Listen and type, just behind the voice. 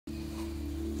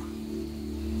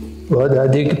बहुत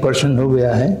अधिक प्रश्न हो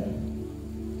गया है,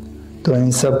 तो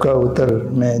इन सब का उत्तर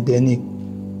मैं देने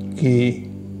की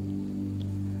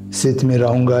स्थिति में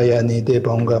रहूँगा या नहीं दे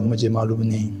पाऊँगा मुझे मालूम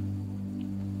नहीं।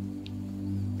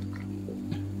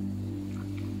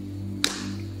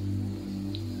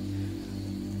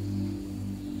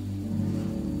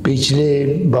 पिछले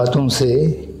बातों से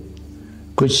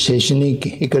कुछ शैक्षणिक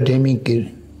एकेडमिक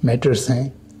मैटर्स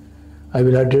हैं। I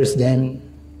will address them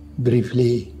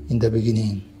briefly in the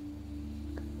beginning.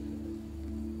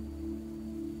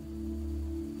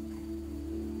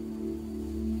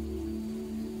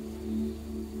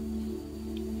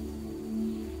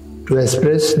 To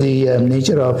express the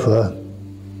nature of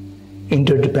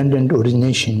interdependent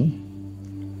origination,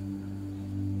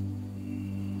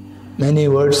 many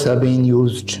words are being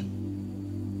used: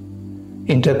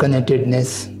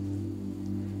 interconnectedness,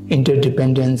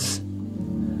 interdependence,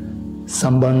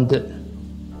 sambandh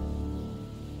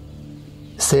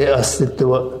se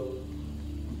astitva.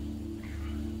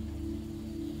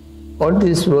 All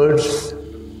these words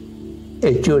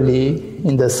actually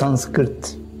in the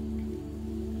Sanskrit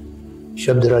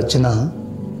शब्द रचना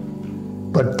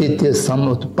प्रतीत्य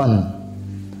समुत्पन्न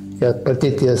या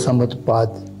प्रतीत्य समुत्पाद,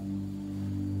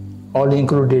 all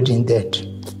included in that.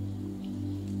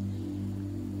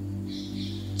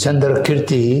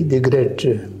 Chandrakirti, the great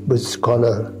Buddhist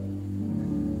scholar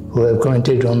who have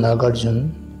commented on Nagarjuna,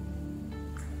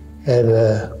 have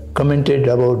commented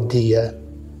about the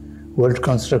word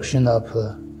construction of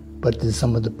Pratyatya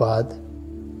Samutpad,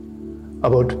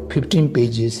 about 15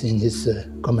 pages in his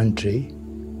commentary,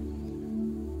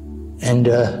 and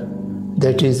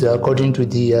that is according to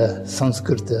the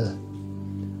Sanskrit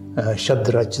शब्द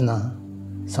रचना,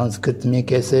 संस्कृत में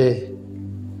कैसे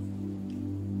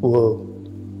वो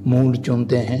मूल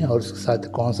चुनते हैं और उसके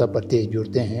साथ कौन सा प्रत्यय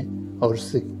जुड़ते हैं और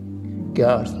उससे क्या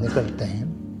अर्थ निकलते हैं.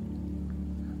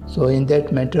 So in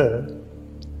that matter,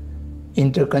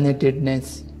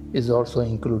 interconnectedness is also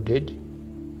included.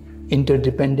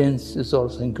 Interdependence is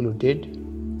also included.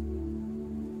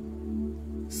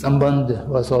 Sambandh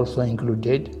was also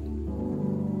included.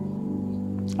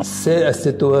 Se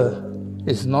astitva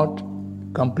is not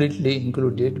completely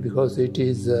included because it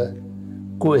is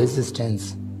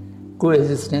coexistence.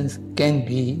 Coexistence can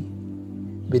be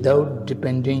without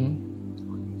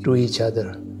depending to each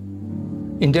other.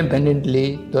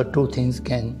 Independently, the two things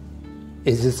can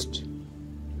exist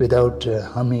without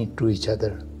harming to each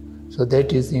other. So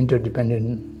that is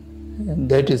interdependent.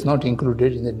 That is not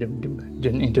included in the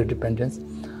interdependence.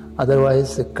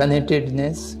 Otherwise,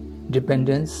 connectedness,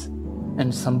 dependence,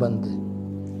 and sambandh,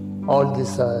 all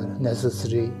these are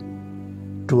necessary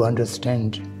to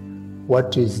understand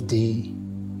what is the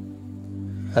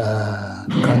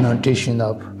connotation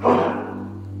of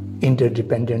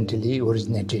interdependently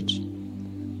originated,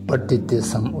 Pratyatya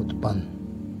Samutpan.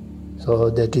 So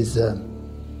that is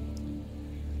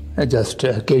just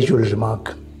a casual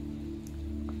remark.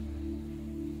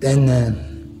 Then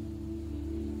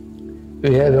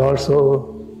we have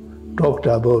also talked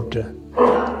about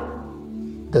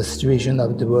the situation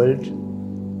of the world,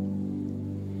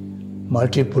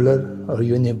 multipolar or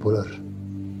unipolar.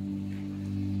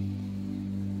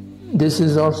 This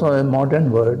is also a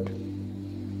modern word.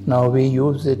 Now we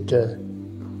use it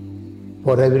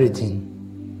for everything.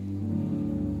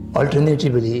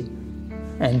 Alternatively,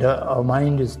 and our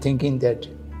mind is thinking that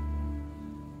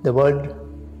the world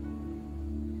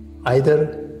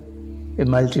either a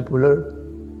multipolar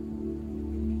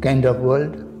kind of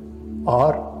world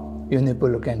or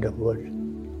unipolar kind of world.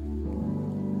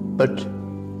 But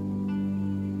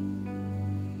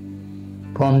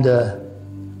from the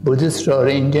Buddhist or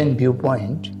Indian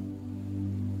viewpoint,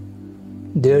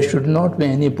 there should not be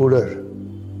any polar.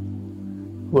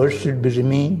 World should be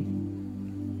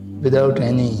remain without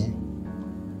any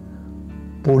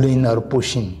pulling or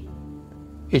pushing.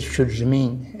 It should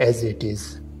remain as it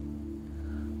is.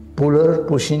 Puller,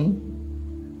 pushing,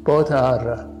 both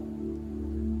are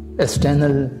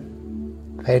external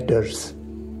factors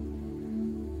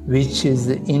which is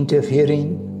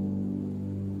interfering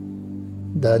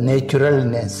the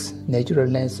naturalness.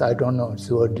 Naturalness, I don't know if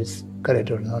the word is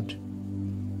correct or not.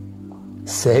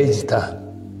 सहजता,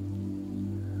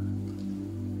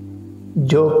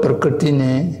 जो प्रकृति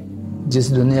ने जिस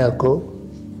दुनिया को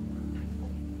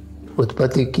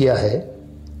उत्पत्ति किया है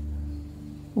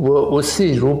वो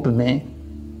उसी रूप में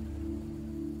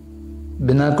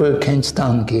बिना कोई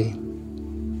खींचतान के,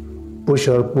 पुश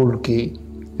और पुल की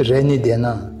रहने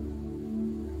देना,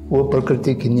 वो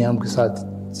प्रकृति के नियम के साथ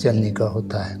चलने का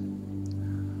होता है.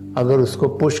 अगर उसको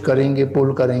पुश करेंगे,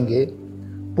 पुल करेंगे,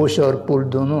 पुश और पुल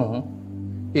दोनों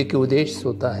एक उद्देश्य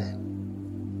होता है.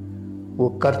 वो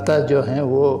कर्ता जो हैं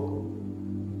वो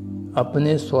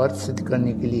अपने स्वार्थ सिद्ध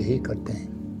करने के लिए ही करते हैं।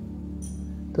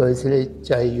 तो इसलिए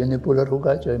चाहे यूनिपोलर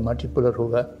होगा चाहे मल्टीपोलर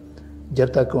होगा,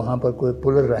 जब तक वहाँ पर कोई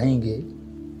पोलर रहेंगे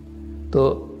तो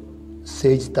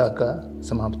सेजता का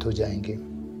समाप्त हो जाएंगे।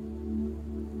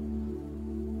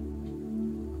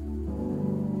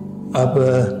 अब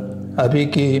अभी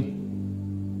की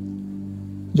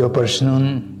जो प्रश्नों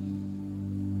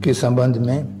के संबंध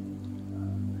में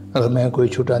अगर मैं कोई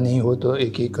छूटा नहीं हो तो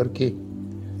एक एक करके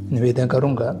निवेदन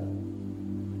करूंगा।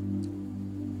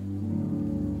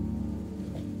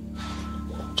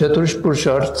 चतुर्ष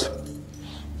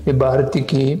पुरुषार्थ ये भारतीय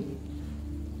की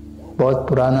बहुत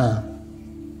पुराना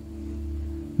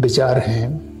विचार है,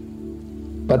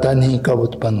 पता नहीं कब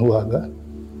उत्पन्न हुआ होगा।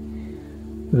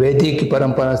 वैदिक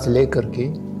परंपरा से लेकर के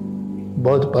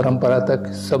बौद्ध परंपरा तक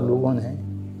सब लोगों ने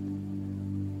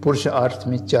पुरुषार्थ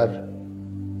में 4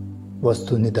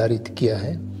 वस्तु निर्धारित किया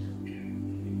है।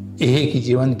 एक ही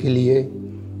जीवन के लिए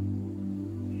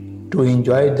टू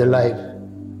एंजॉय द लाइफ,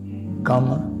 काम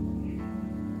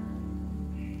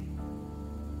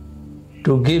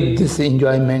to give this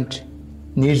enjoyment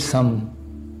need some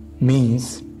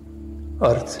means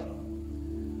earth.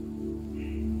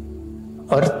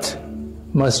 Earth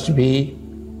must be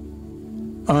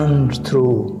earned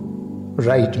through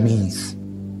right means,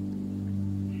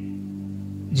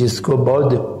 जिसको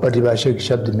बौद्ध परिभाषिक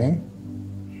शब्द में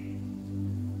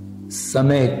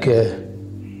समय के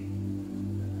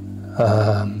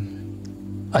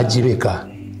आजीविका,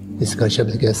 इसका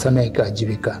शब्द क्या है? समय का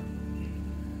आजीविका।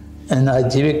 An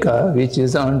आजीविका which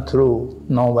is earned through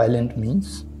non-violent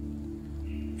means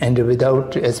and without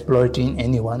exploiting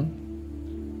anyone,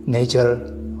 nature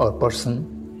or person,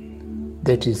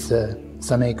 that is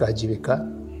samayika jivika.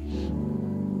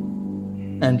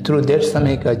 And through that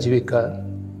samayika jivika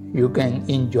you can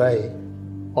enjoy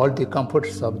all the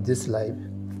comforts of this life.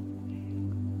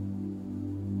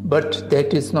 But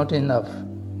that is not enough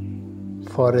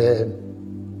for a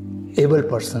able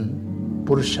person.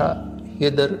 Purusha,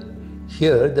 here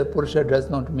the Purusha does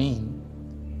not mean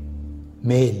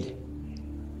male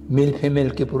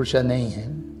female की पुरुषा नहीं है।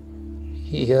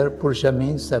 Here Purusha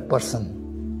means a person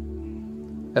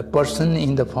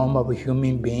in the form of a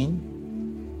human being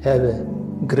have a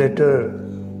greater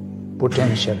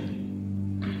potential.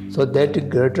 So that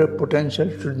greater potential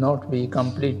should not be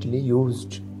completely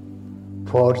used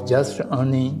for just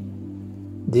earning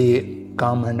the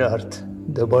calm and earth,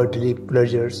 the worldly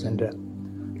pleasures and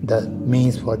the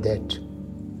means for that.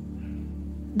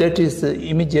 That is the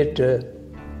immediate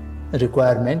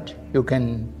requirement. You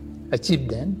can achieve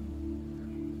them.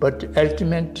 But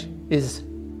ultimate is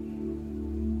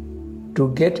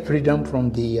to get freedom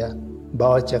from the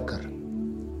Bhava Chakra.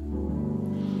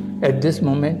 At this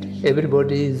moment,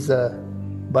 everybody is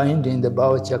bound in the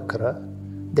Bhava Chakra.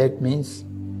 That means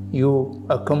you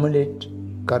accumulate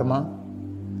karma,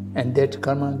 and that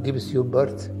karma gives you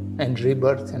birth and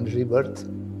rebirth and rebirth.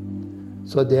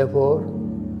 So therefore,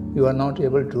 you are not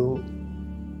able to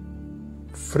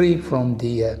free from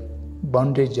the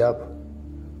bondage of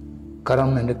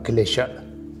karam and klesha.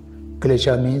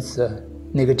 Klesha means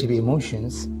negative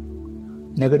emotions.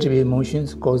 Negative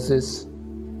emotions causes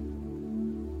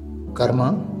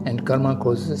karma, and karma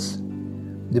causes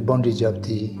the bondage of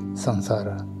the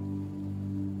samsara.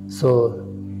 So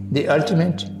the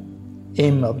ultimate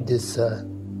aim of this,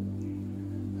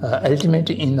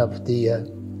 ultimate end of the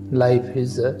life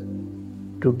is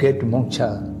to get moksha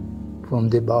from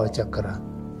the Bhava Chakra.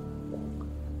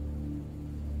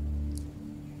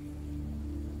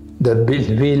 The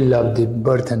wheel of the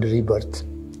birth and rebirth.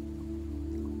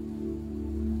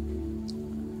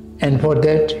 And for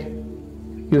that,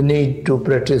 you need to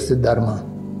practice the Dharma.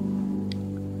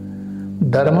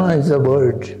 Dharma is a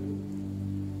word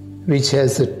which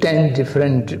has 10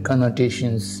 different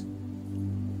connotations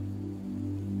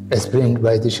explained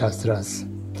by the Shastras.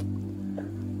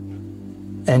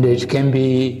 And it can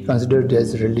be considered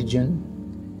as religion,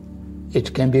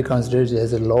 it can be considered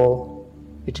as a law,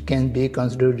 it can be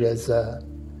considered as a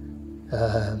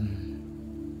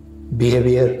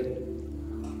behavior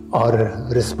or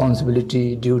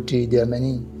responsibility, duty. There are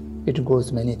many, it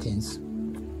goes many things.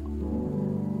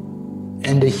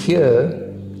 And here,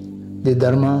 the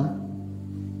Dharma,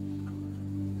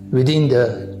 within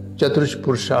the Chatush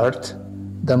Purusharth,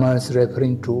 Dharma is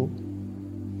referring to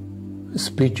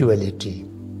spirituality,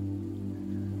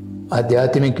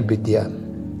 Adhyatmik Vidya.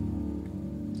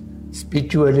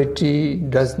 Spirituality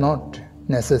does not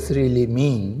necessarily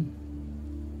mean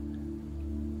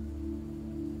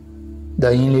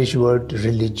the English word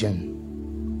religion.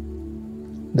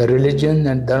 The religion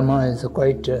and Dharma is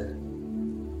quite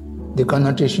the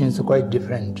connotation is quite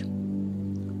different.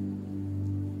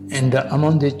 And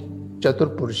among the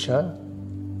Chaturpurusha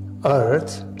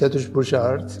earth,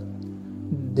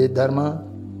 the Dharma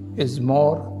is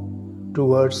more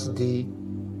towards the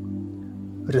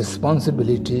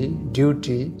responsibility,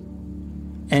 duty,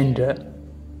 and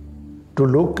to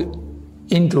look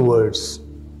inwards,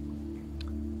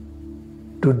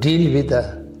 to deal with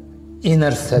the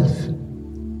inner self.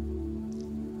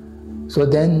 So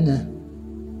then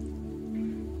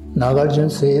Nagarjuna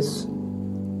says,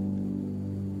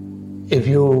 if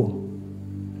you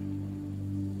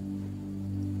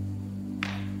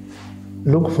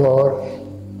look for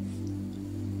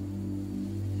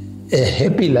a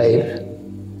happy life,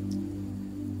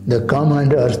 the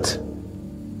common earth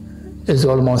is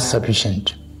almost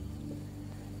sufficient.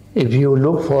 If you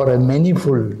look for a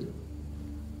meaningful,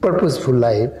 purposeful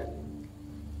life,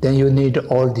 then you need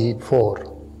all the four.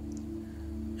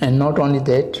 And not only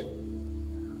that,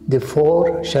 the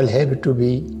four shall have to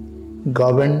be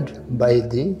governed by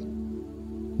the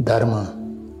Dharma,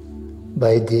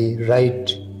 by the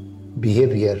right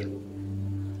behavior,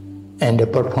 and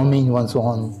performing one's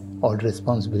own all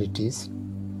responsibilities.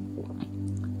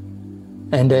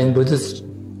 And in Buddhist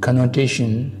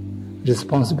connotation,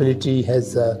 responsibility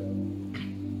has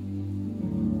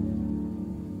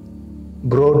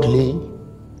broadly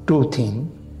two things.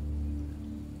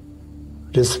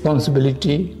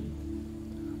 Responsibility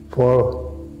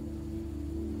for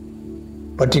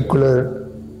particular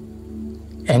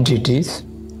entities,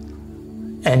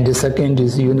 and the second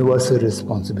is universal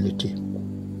responsibility.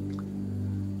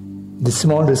 The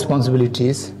small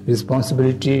responsibilities,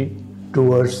 responsibility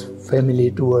towards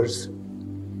family, towards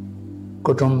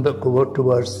kutumba,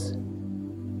 towards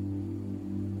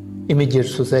immediate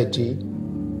society,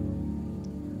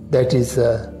 that is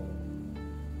a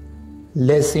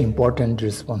less important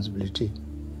responsibility.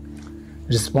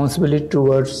 Responsibility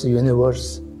towards the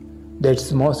universe,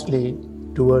 that's mostly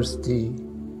towards the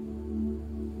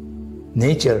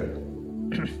nature,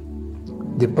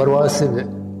 the pervasive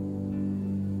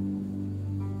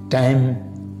time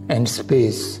and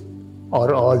space,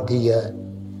 or all the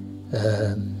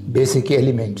basic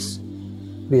elements.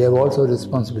 We have also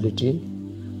responsibility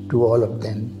to all of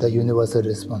them, the universal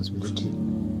responsibility.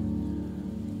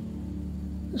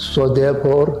 So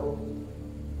therefore,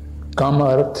 Kama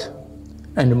Earth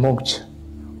and Moksha,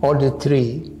 all the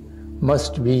three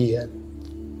must be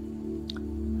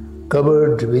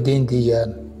covered within the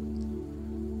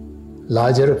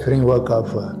larger framework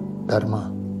of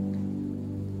Dharma.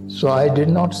 So I did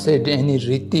not say any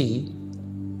Riti.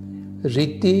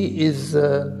 Riti is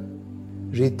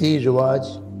Riti, Rivaj,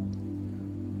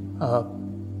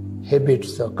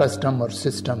 habits or custom or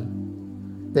system.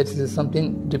 That is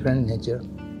something different nature.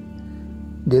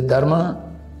 The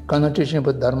Dharma, connotation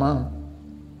of Dharma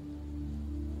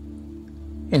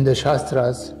in the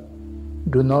Shastras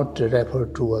do not refer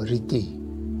to a Riti.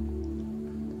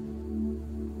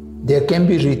 There can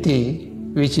be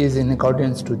Riti which is in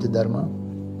accordance to the Dharma.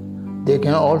 There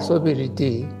can also be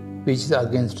Riti which is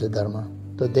against the Dharma.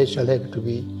 So they shall have to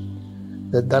be.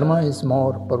 The Dharma is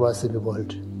more pervasive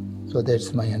world. So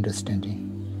that's my understanding.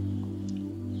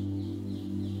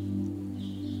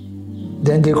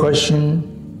 Then the question,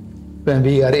 when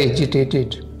we are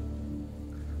agitated,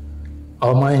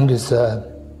 our mind is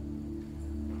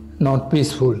not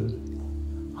peaceful,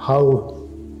 how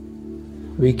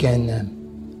we can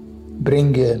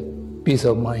bring a peace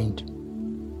of mind?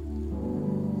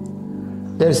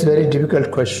 That's a very difficult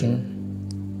question.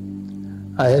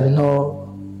 I have no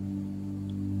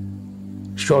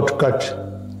shortcut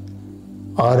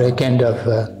or a kind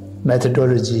of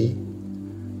methodology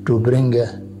to bring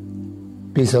a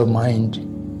peace of mind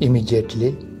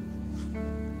immediately.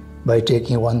 By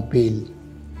taking one pill,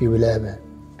 you will have a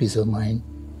peace of mind.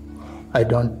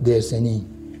 There's any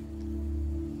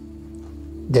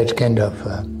that kind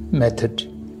of method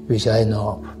which I know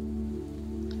of.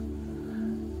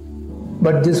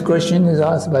 But this question is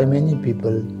asked by many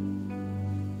people.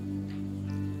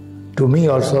 To me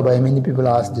also, by many people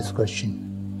ask this question.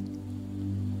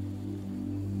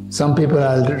 Some people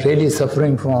are really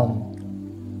suffering from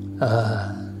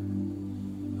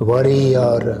worry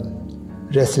or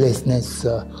restlessness,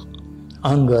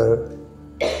 anger,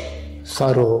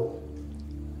 sorrow.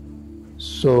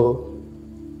 So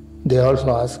they also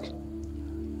ask,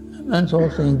 and so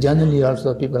also generally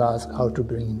also people ask how to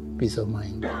bring peace of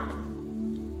mind.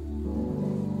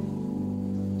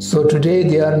 So today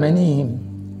there are many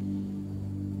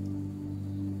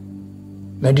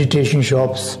meditation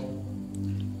shops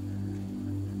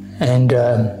and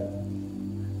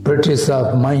practice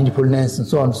of mindfulness and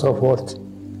so on and so forth.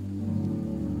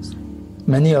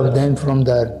 many of them from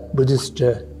the Buddhist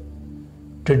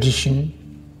tradition.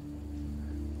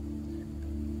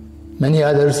 Many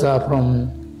others are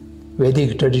from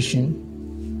Vedic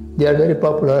tradition. They are very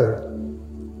popular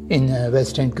in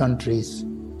Western countries.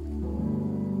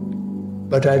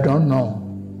 But I don't know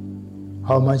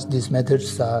how much these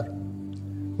methods are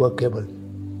workable.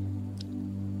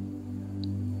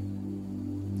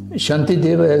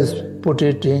 Shantideva has put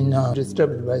it in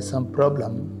disturbed by some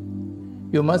problem.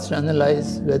 You must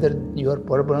analyze whether your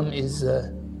problem is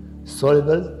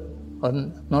solvable or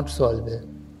not solvable.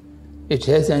 It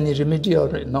has any remedy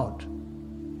or not.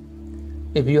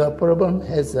 If your problem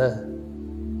has a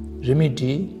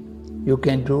remedy, you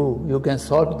can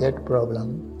solve that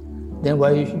problem, then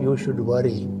why you should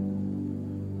worry?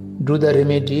 Do the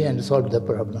remedy and solve the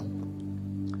problem.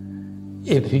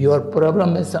 If your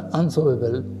problem is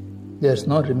unsolvable, there's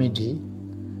no remedy,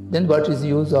 then what is the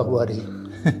use of worry?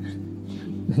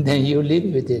 Then you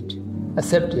live with it,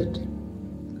 accept it.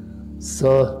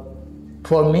 So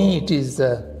for me it is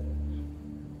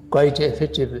quite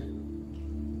effective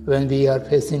when we are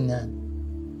facing a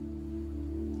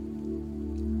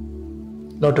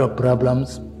lot of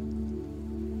problems.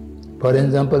 For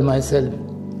example, myself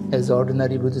as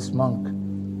ordinary Buddhist monk,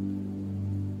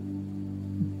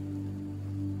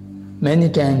 many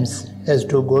times has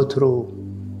to go through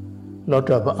lot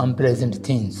of unpleasant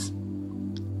things.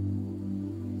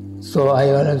 So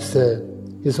I always,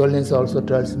 His Holiness also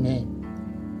tells me,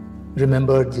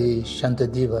 remember the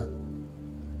Shantideva,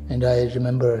 and I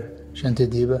remember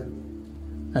Shantideva,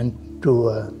 and to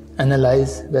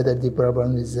analyze whether the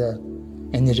problem is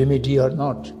any remedy or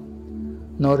not.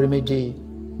 No remedy,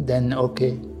 then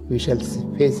okay, we shall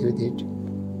face with it,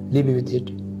 live with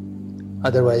it.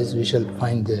 Otherwise, we shall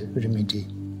find the remedy.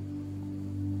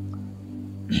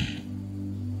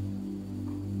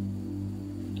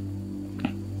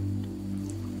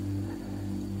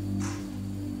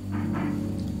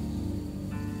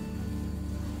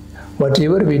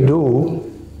 Whatever we do,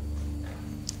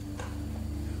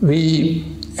 we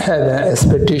have an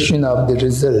expectation of the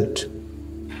result.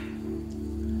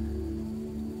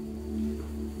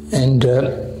 And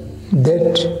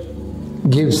that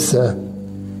gives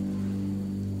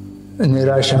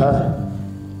nirasha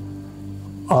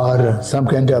or some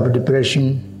kind of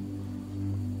depression,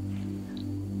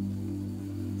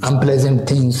 unpleasant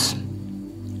things.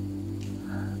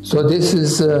 So this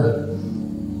is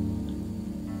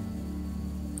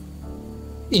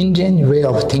Indian way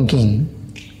of thinking,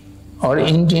 or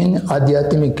Indian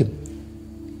Adhyatmic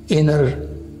inner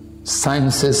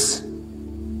sciences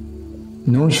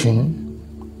notion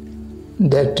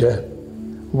that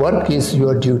work is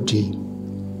your duty.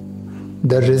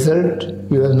 The result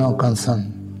you have no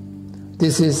concern.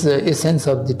 This is the essence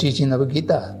of the teaching of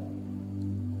Gita.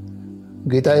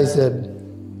 Gita is a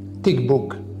thick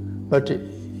book, but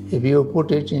if you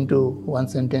put it into one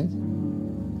sentence,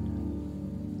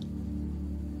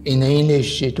 in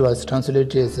English it was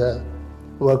translated as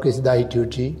work is thy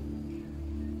duty,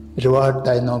 reward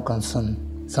thy no concern,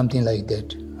 something like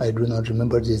that. I do not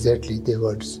remember exactly the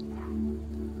words.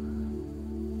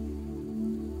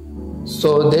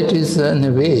 So that is in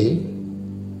a way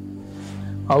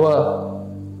our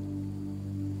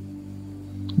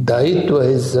daitva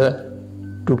is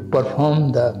to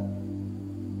perform the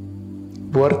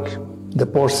work, the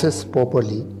process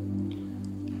properly,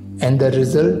 and the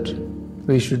result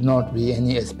we should not be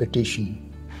any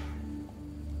expectation.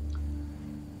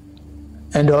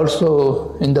 And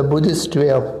also in the Buddhist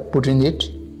way of putting it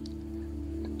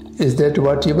is that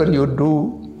whatever you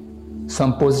do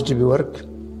some positive work,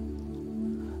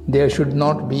 there should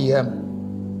not be a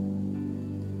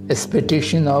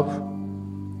expectation of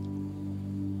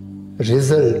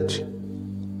result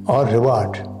or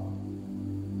reward.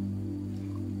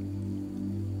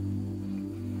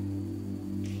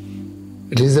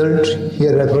 Result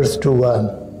here refers to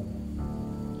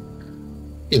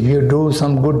if you do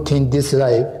some good thing this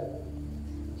life,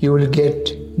 you will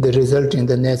get the result in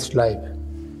the next life.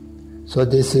 So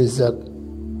this is a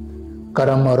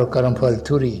karam or a karamphal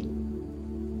theory.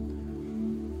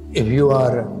 If you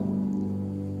are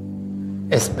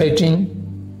expecting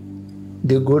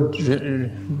the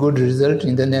good result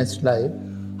in the next life,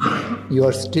 you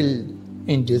are still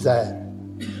in desire.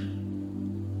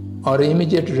 Or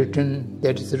immediate return,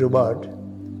 that is reward.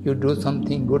 You do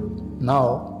something good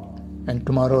now, and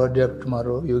tomorrow or day after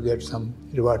tomorrow you get some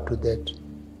reward to that.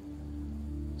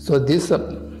 So this,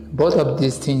 both of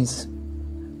these things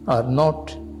are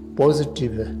not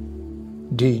positive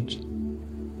deed.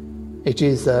 It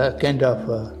is a kind of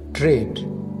a trade.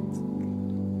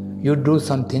 You do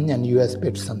something and you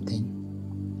expect something.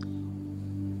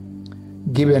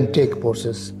 give and take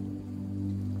process.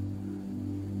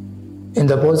 In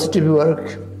the positive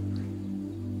work,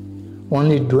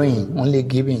 only doing, only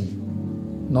giving,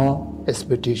 no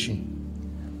expectation.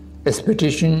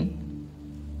 Expectation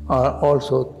are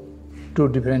also two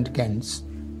different kinds.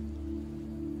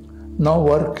 No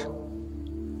work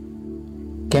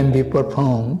can be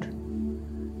performed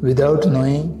without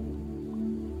knowing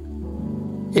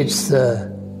its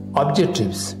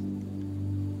objectives.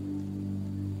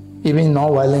 Even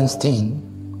no-violence thing,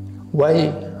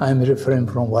 why I am refraining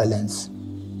from violence?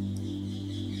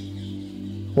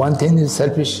 One thing is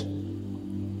selfish.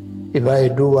 If I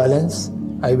do violence,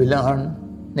 I will earn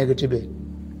negative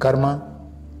karma,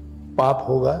 पाप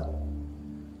होगा,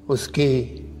 उसके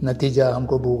नतीजा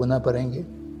हमको भोगना पड़ेंगे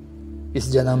इस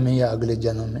जन्म में या अगले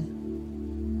जन्म में।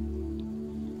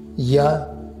 या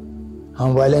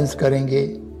हम वायलेंस करेंगे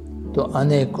तो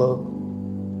अनेक को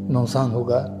नुकसान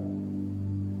होगा,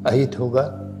 अहित होगा,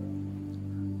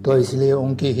 तो इसलिए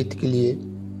उनके हित के लिए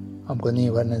हमको नहीं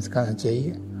वायलेंस करना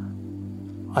चाहिए।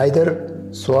 आइदर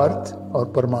स्वार्थ और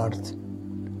परमार्थ,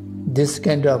 this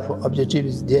kind of objective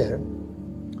is there,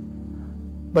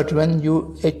 but when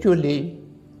you actually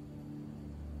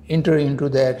enter into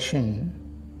the action,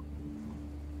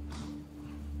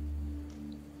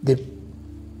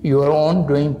 your own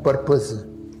doing purpose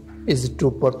is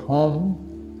to perform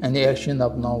an action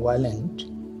of non-violent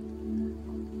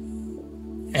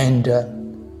and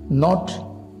not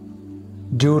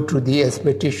due to the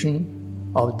expectation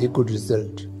of the good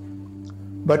result,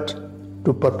 but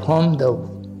to perform the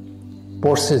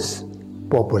process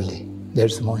properly.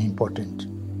 That's more important.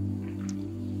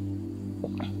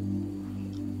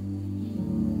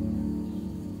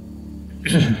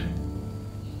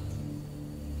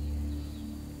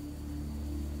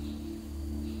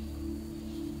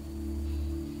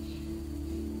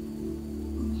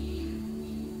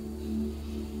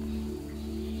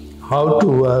 How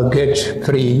to get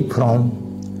free from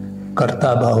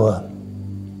karta bhava?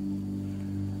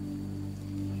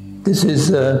 This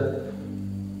is a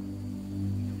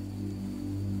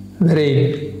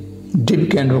very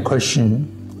deep kind of question.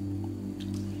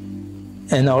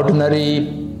 An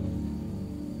ordinary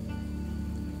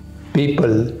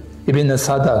people, even a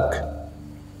sadhak,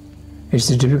 it's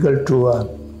difficult to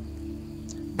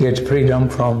get freedom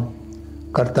from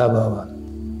karta bhava.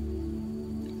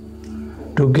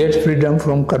 To get freedom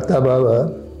from karta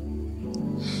bhava,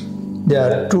 there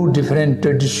are two different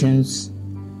traditions.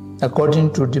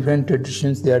 According to different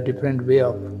traditions, there are different way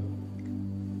of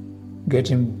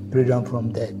getting freedom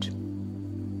from that.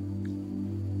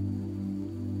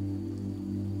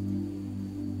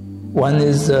 One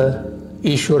is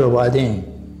Ishwaravadi,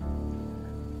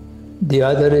 the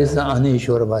other is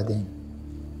Anishwaravadi.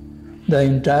 The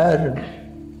entire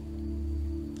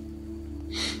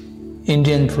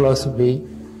Indian philosophy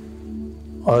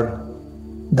or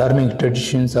dharmic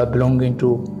traditions are belonging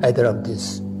to either of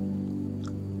these.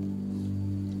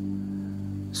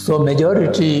 So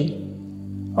majority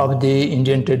of the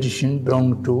Indian tradition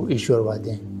belong to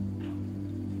Ishwaravadi,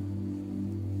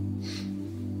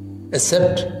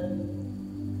 except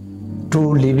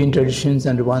two living traditions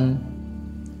and one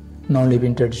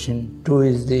non-living tradition. Two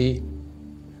is the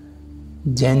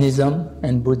Jainism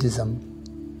and Buddhism.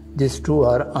 These two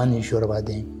are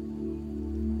Anishwaravadi.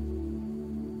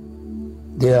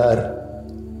 They are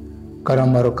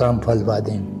Karam or Karam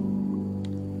Phalvadi.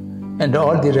 And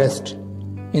all the rest,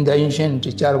 in the ancient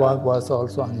Charvak was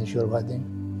also Anishwaravadi.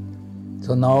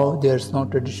 So now there is no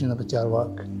tradition of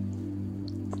Charvak.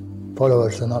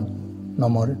 Followers are no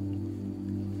more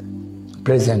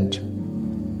present.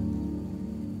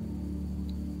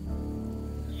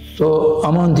 So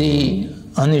among the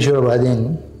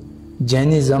Anishwaravadi,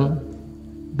 Jainism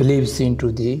believes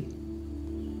into the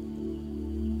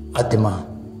Atma.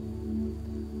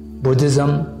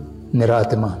 Buddhism,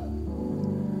 Niratma.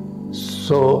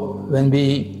 So when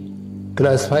we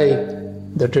classify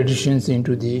the traditions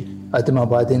into the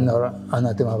Atmavadin or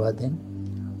Anatmavadin,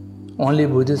 only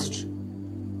Buddhists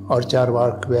or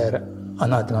Charvak were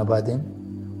Anatmavadin,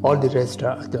 all the rest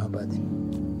are Atmavadin.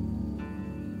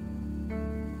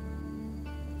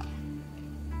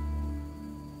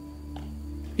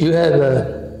 You have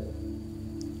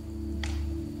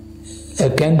a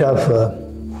kind of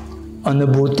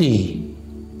anubhuti,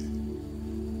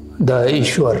 the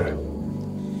Ishwar.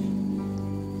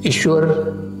 Ishwar,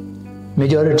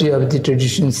 majority of the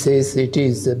tradition says it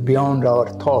is beyond our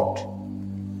thought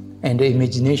and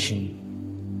imagination.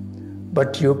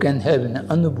 But you can have an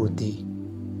anubhuti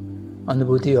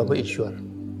of Ishwar.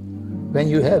 When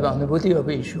you have anubhuti of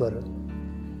Ishwar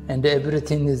and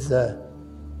everything is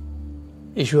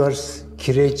Ishwar's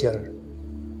creature,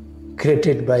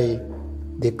 created by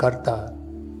the Karta.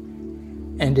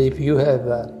 And if you have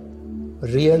a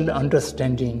real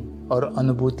understanding or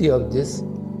anubhuti of this,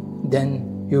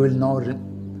 then you will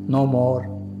no more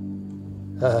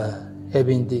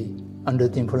having under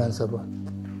the influence of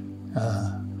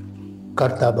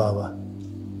Karta Bhava.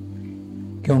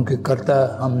 क्योंकि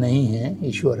कर्ता हम नहीं हैं,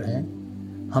 ईश्वर हैं,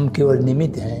 हम केवल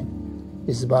निमित्त हैं,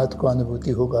 इस बात को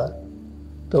अनुभूति होगा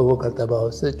तो वो कर्ता भाव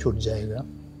से छूट जाएगा।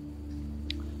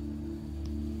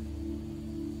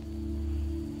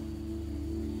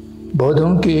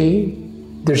 बौद्धों की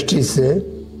दृष्टि से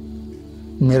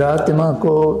निरात्मा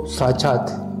को साक्षात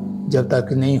जब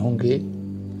तक नहीं होंगे,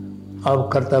 अब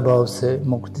कर्ता भाव से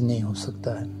मुक्त नहीं हो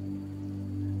सकता है।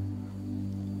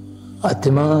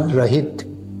 आत्मा रहित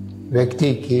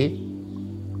व्यक्ति की,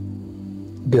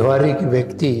 व्यवहारिक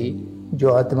व्यक्ति जो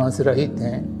आत्मा से रहित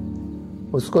हैं,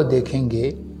 उसको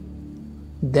देखेंगे,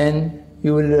 then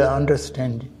you will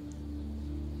understand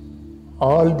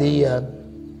all the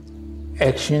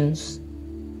actions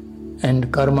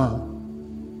and karma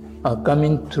are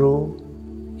coming through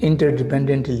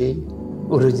interdependently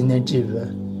originative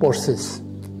forces.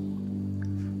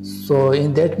 So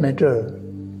in that matter,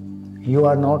 you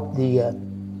are not the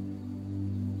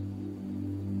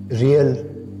real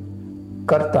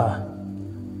karta.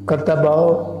 Karta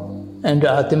bhav and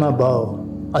atma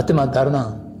bhav, atma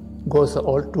dharana goes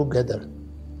all together.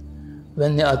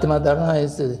 When the atma dharana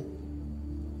is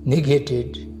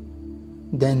negated,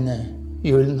 then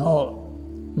you will know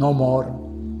no more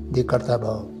the karta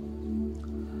bhav.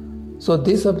 So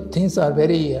these things are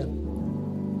very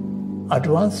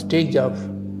advanced stage of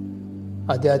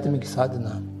adhyatmic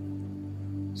sadhana.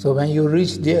 So when you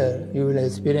reach there, you will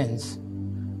experience.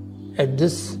 At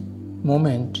this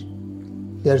moment,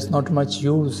 there is not much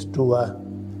use to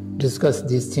discuss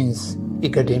these things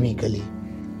academically.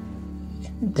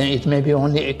 Then it may be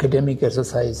only academic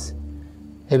exercise,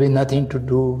 having nothing to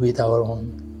do with our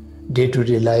own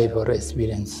day-to-day life or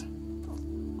experience.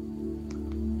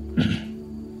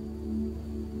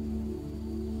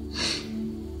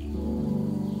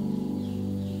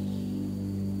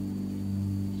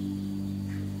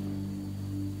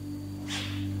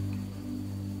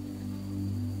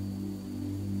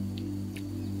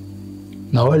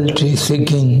 Novelty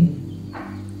seeking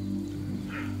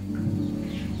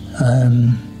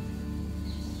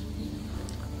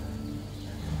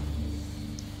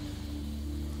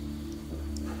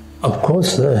of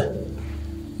course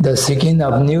the seeking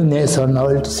of newness or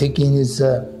novelty seeking is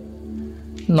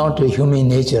not a human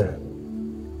nature.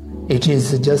 It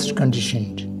is just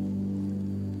conditioned,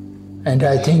 and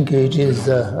I think it is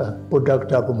a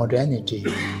product of modernity.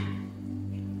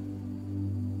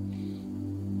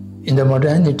 In the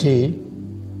modernity,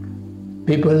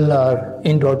 people are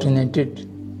indoctrinated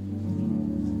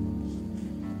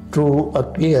to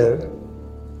appear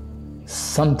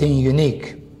something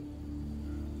unique.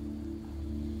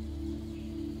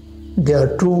 There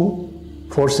are two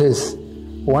forces.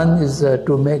 One is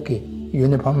to make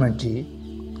uniformity,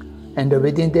 and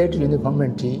within that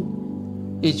uniformity,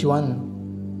 each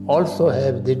one also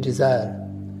have the desire.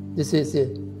 This is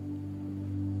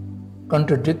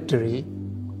contradictory,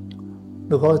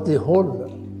 because the whole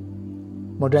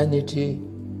modernity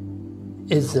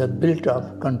is built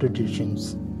of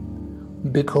contradictions.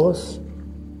 Because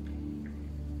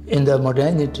in the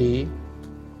modernity,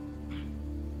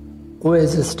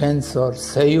 coexistence और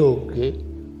सहयोग की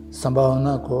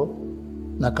संभावना को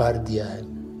नकार दिया है।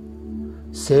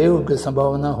 सहयोग की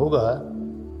संभावना होगा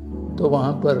तो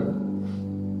वहाँ पर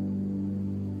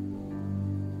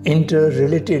इंटर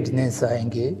रिलेटेडनेस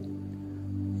आएंगे।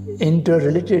 इंटर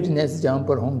रिलेटेडनेस जहाँ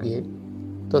पर होंगे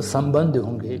तो संबंध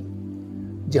होंगे।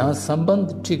 जहाँ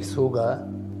संबंध ठीक होगा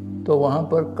तो वहाँ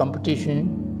पर कंपटीशन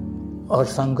और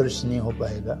संघर्ष नहीं हो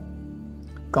पाएगा।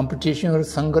 कंपटीशन और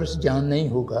संघर्ष जहाँ नहीं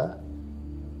होगा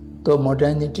तो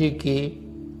मॉडर्निटी की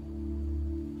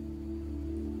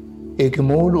एक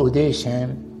मूल उद्देश्य है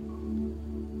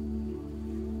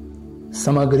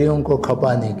सामग्रियों को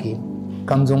खपाने की,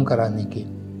 कंज्यूम कराने की,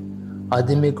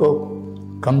 आदमी को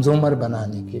कंज्यूमर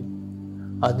बनाने की।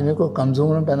 आदमी को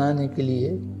कंज्यूमर बनाने के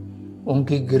लिए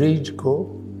उनकी ग्रीड को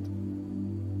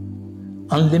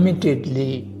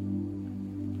अनलिमिटेडली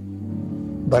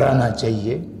बढ़ाना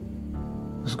चाहिए।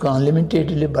 उसको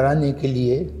अनलिमिटेडली बढ़ाने के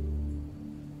लिए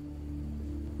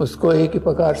उसको एक ही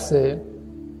प्रकार से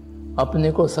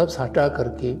अपने को सब हटा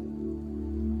करके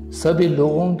सभी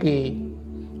लोगों की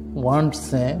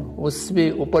वांट्स हैं उससे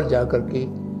ऊपर जा करके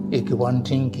एक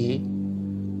वांटिंग की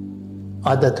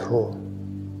आदत हो।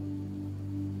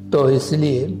 तो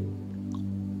इसलिए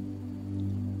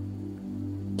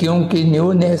क्योंकि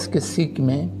न्यूनेस के सीख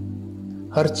में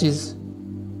हर चीज़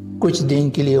कुछ दिन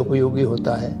के लिए उपयोगी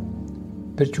होता है,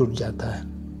 फिर छूट जाता है।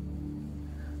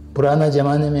 पुराना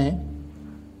ज़माने में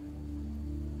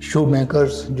शू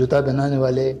मेकर्स, जूता बनाने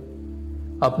वाले,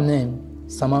 अपने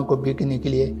सामान को बिकने के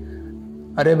लिए,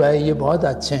 अरे भाई ये बहुत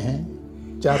अच्छे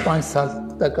हैं, 4-5 साल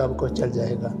तक आपको चल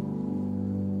जाएगा,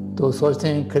 तो सोचते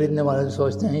हैं, खरीदने वाले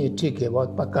सोचते हैं ये ठीक है,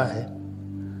 बहुत पक्का है।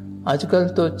 आजकल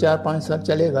तो 4-5 साल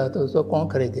चलेगा तो उसको कौन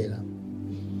खरीदेगा?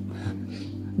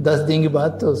 10 दिन के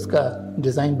बाद तो उसका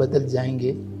डिज़ाइन बदल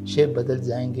जाएंगे, शेप बदल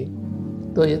जाएंगे,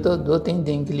 तो ये तो 2-3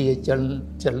 दिन के लिए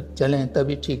चलें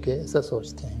तभी ठीक है, ऐसा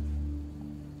सोचते हैं।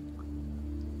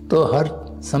 तो हर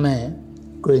समय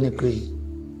कोई न कोई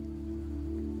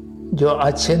जो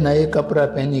अच्छे नए कपड़ा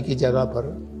पहनने की जगह पर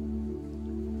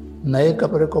नए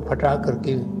कपड़े को फटा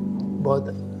करके बहुत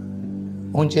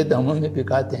ऊंचे दामों में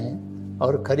बिकाते हैं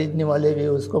और खरीदने वाले भी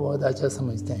उसको बहुत अच्छा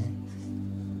समझते हैं।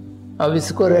 अब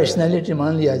इसको रैशनैलिटी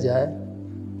मान लिया जाए,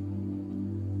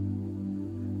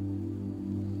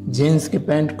 जीन्स की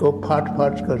पैंट को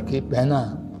फाट करके पहना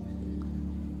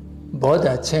बहुत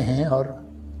अच्छे हैं और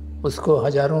उसको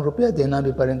हजारों रुपया देना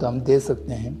भी पड़े तो हम दे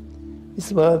सकते हैं। इस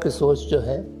प्रकार की सोच जो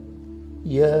है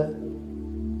यह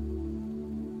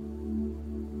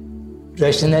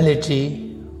रैशनैलिटी,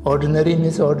 ऑर्डिनरी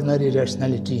में से ऑर्डिनरी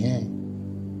रैशनैलिटी हैं,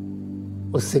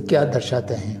 उससे क्या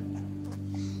दर्शाते हैं?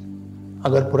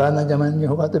 अगर पुराना जमाने में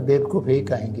होगा तो बेवकूफ़ ही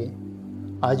कहेंगे,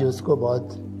 आज उसको बहुत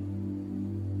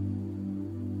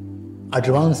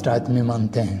एडवांस्ड आदमी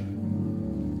मानते हैं।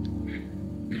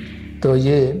 तो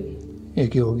ये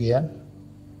एक ही हो गया।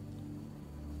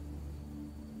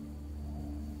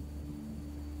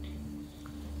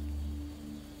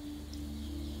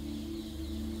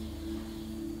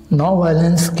 नॉन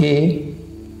वायलेंस के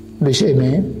विषय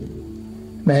में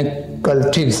मैं कल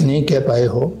ठीक से नहीं कह पाए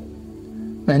हो,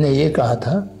 मैंने ये कहा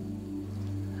था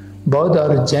बौद्ध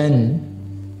और जैन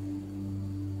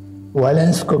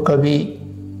वायलेंस को कभी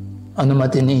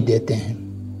अनुमति नहीं देते हैं।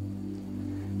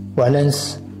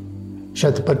 वायलेंस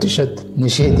 100%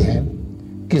 निषेध है।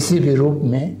 किसी भी रूप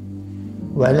में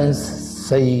वायलेंस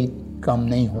सही काम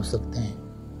नहीं हो सकते हैं।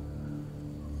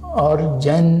 और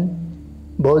जैन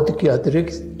बौद्ध के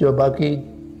अतिरिक्त जो बाकी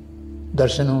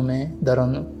दर्शनों में,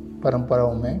 धर्म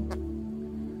परंपराओं में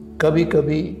कभी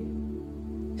कभी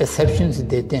एक्सेप्शंस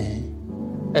देते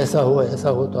हैं, ऐसा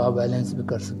हो तो आप वायलेंस भी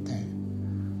कर सकते हैं।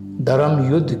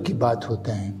 धर्म युद्ध की बात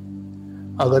होते हैं,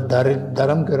 अगर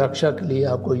धर्म की रक्षा के लिए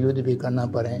आपको युद्ध भी करना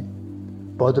पड़े,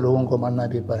 बहुत लोगों को मारना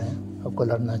भी पड़े, आपको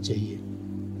लड़ना चाहिए।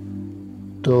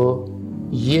 तो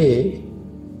ये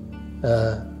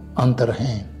अंतर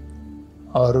हैं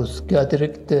और उसके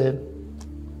अतिरिक्त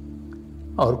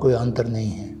और कोई अंतर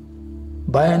नहीं है।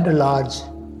 Bye and large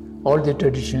all the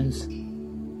traditions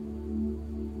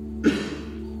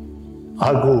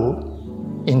argue,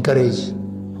 encourage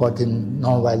for the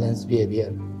non-violence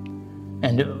behavior,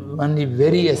 and only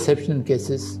very exceptional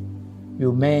cases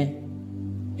you may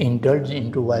indulge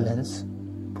into violence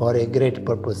for a great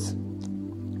purpose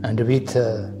and with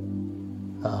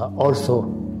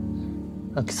also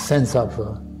a sense of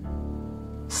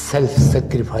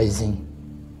self-sacrificing.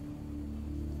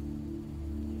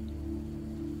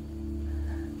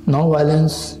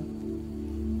 Non-violence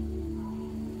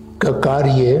का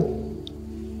कार्य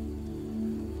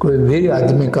कोई वीर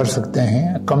आदमी कर सकते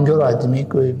हैं, कमज़ोर आदमी,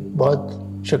 कोई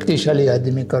बहुत शक्तिशाली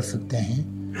आदमी कर सकते हैं।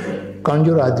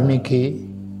 कमज़ोर आदमी की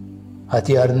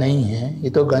हथियार नहीं है, ये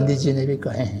तो गांधी जी ने भी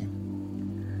कहे हैं।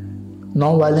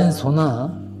 नॉन वायलेंस होना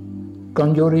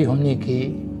कमजोरी होने की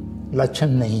लक्षण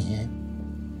नहीं है।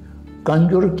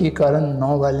 कमजोर के कारण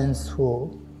नॉन वायलेंस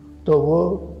हो तो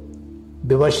वो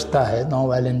विवशता है, नॉन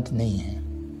वायलेंट नहीं है।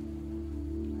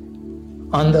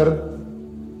 अंदर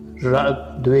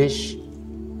राग, द्वेष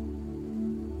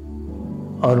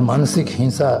और मानसिक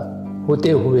हिंसा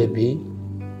होते हुए भी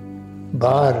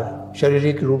बाहर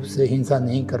शारीरिक रूप से हिंसा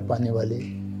नहीं कर पाने वाले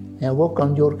हैं, वो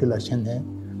कमजोर के लक्षण हैं।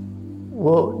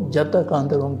 वो जब तक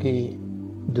अंदर उनकी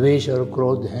द्वेष और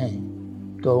क्रोध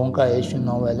हैं तो उनका ऐसे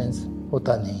नॉन वायलेंस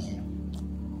होता नहीं है।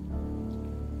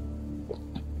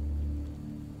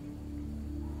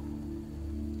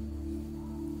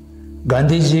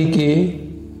 गांधी जी के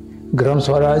ग्राम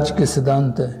स्वराज के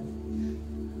सिद्धांत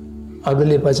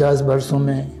अगले 50 वर्षों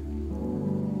में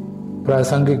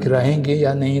प्रासंगिक रहेंगे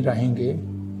या नहीं रहेंगे,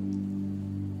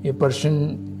 ये प्रश्न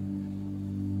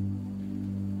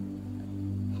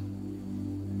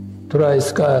थोड़ा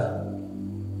इसका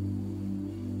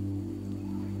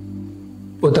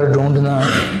उत्तर ढूंढना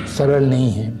सरल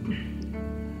नहीं है।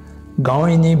 गांव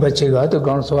ही नहीं बचेगा तो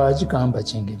ग्राम स्वराज कहाँ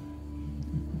बचेंगे।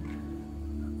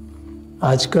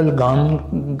 आजकल गांव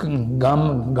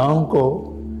को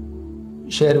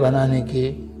शहर बनाने की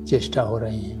चेष्टा हो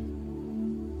रही है।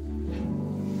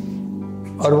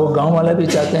 और वो गांव वाले भी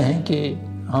चाहते हैं कि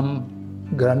हम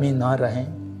ग्रामीण ना रहें,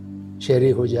 शहरी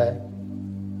हो जाए।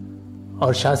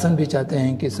 और शासन भी चाहते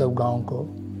हैं कि सब गांव को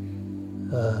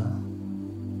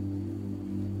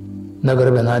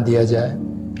नगर बना दिया जाए,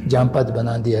 जनपद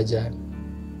बना दिया जाए।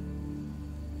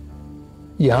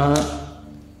 यहाँ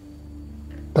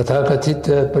तथाकथित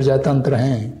प्रजातंत्र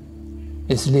हैं,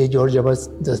 इसलिए जोर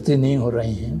जबरदस्ती नहीं हो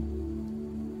रही हैं।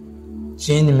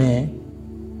 चीन में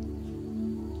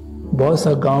बहुत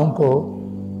सा गांव को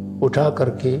उठा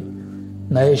करके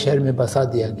नए शहर में बसा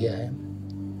दिया गया है।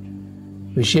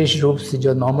 विशेष रूप से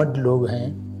जो नॉमड लोग हैं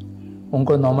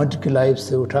उनको नॉमड की लाइफ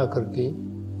से उठा करके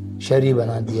शहरी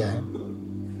बना दिया है।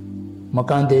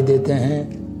 मकान दे देते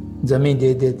हैं, ज़मीन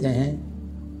दे देते हैं,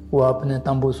 वो अपने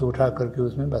तंबू से उठा करके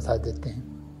उसमें बसा देते हैं।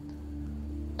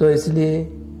 तो इसलिए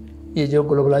ये जो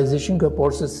ग्लोबलाइजेशन के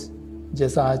प्रोसेस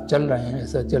जैसा आज चल रहे हैं,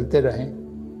 ऐसा चलते रहें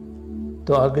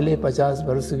तो अगले 50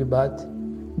 वर्ष के बाद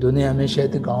दुनिया में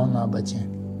शायद गांव ना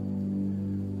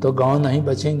बचें। तो गांव नहीं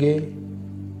बचेंगे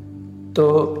तो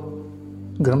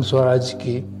ग्राम स्वराज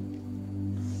की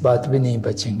बात भी नहीं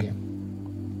बचेंगे।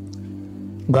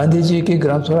 गांधी जी के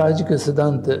ग्राम स्वराज के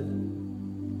सिद्धांत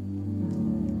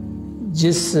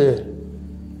जिस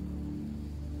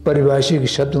परिभाषिक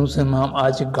शब्दों से हम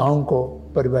आज गांव को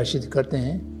परिभाषित करते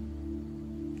हैं,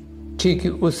 ठीक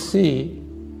उसी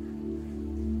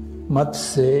मत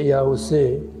से या उसे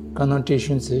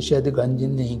कनोटेशन से शायद गांधी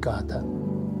ने नहीं कहा था।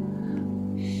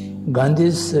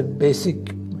 Gandhi's basic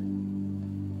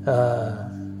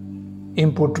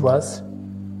input was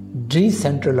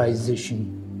decentralization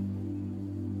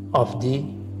of the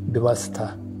व्यवस्था।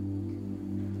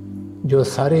 जो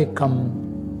सारे काम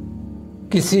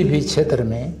किसी भी क्षेत्र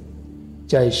में,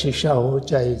 चाहे शिक्षा हो,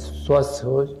 चाहे स्वास्थ्य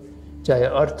हो, चाहे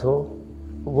अर्थ हो,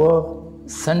 वो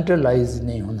सेंट्रलाइज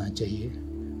नहीं होना चाहिए,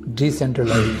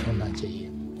 डिसेंट्रलाइज होना चाहिए।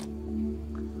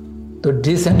 तो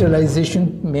डिसेंट्रलाइजेशन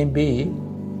में भी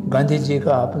गांधी जी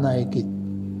का अपना एक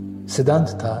सिद्धांत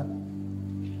था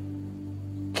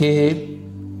कि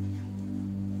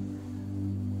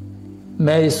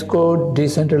मैं इसको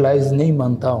डिसेंट्रलाइज नहीं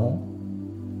मानता हूं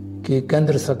कि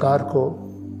केंद्र सरकार को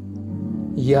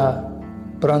या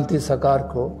प्रांतीय सरकार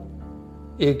को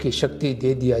एक शक्ति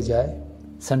दे दिया जाए,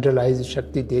 सेंट्रलाइज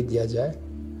शक्ति दे दिया जाए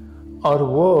और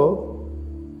वो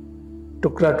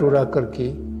टुकड़ा टुकड़ा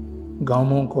करके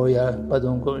गांवों को या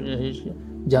पदों को,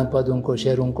 जनपदों को,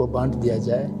 शहरों को बांट दिया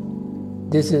जाए।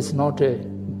 This is not a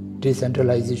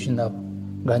decentralisation of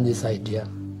Gandhi's idea.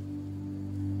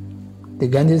 The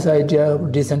Gandhi's idea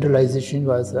of decentralization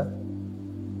was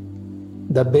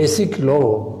the basic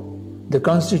law. The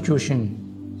constitution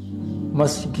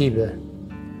must give a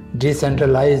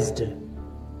decentralized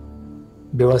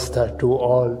vyavastha to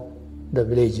all the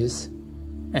villages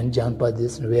and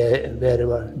janpadis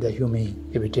wherever the human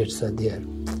habitats are there.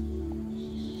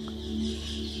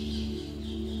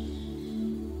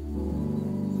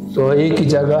 तो एक ही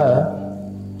जगह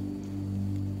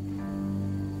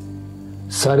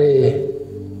सारे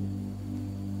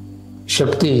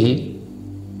शक्ति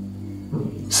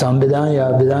संविधान या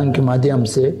विधान के माध्यम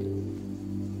से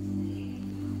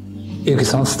एक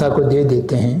संस्था को दे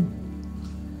देते हैं।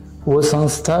 वो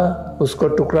संस्था उसको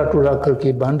टुकड़ा टुकड़ा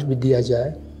करके बांट भी दिया जाए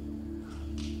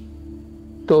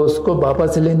तो उसको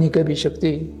वापस लेने की भी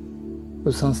शक्ति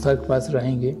उस संस्था के पास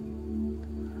रहेंगे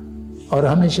और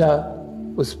हमेशा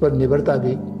उस पर निर्भरता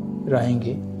भी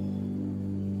रहेंगे।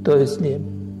 तो इसलिए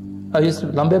अब इस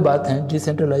लंबे बात हैं,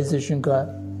 डिसेंट्रलाइजेशन का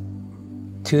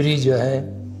थ्योरी जो है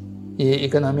ये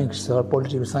इकोनॉमिक्स और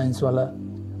पॉलिटिकल साइंस वाला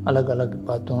अलग अलग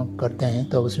बातों करते हैं,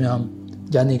 तो उसमें हम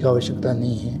जाने की आवश्यकता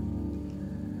नहीं है।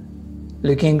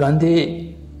 लेकिन गांधी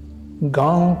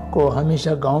गांव को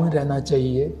हमेशा गांव में रहना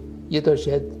चाहिए ये तो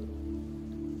शायद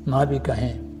ना भी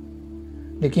कहें,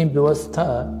 लेकिन व्यवस्था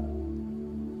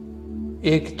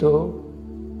एक तो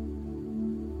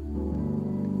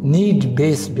नीड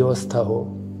बेस्ड व्यवस्था हो।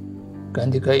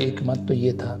 गांधी का एक मत तो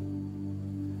ये था,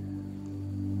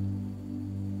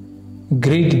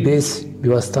 ग्रिड बेस्ड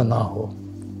व्यवस्था ना हो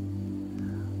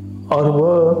और वो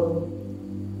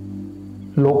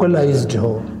लोकलाइज्ड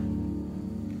हो,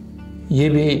 ये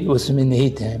भी उसमें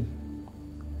निहित है।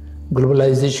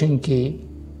 ग्लोबलाइजेशन के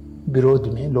विरोध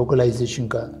में लोकलाइजेशन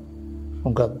का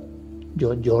उनका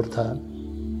जो जोर था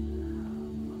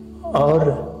और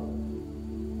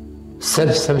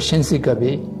सेल्फ सफिशिएंसी का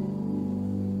भी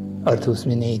अर्थ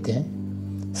उसमें नहीं थे।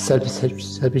 Self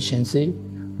sufficiency,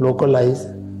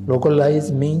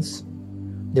 localize means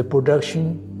the production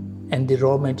and the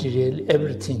raw material,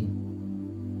 everything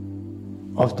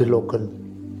of the local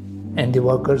and the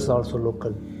workers also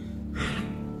local.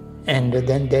 and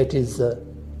then that is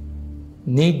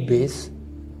need base.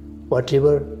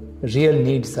 Whatever real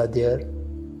needs are there,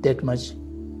 that much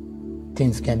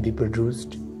things can be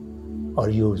produced or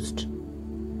used.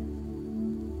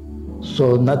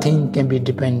 So nothing can be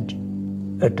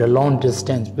dependent at a long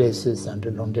distance basis and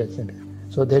a long distance.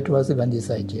 So that was Gandhi's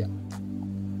idea.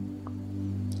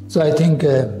 So I think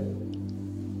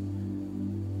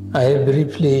I have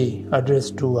briefly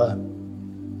addressed to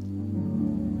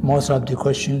most of the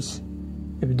questions.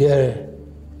 If there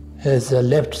has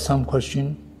left some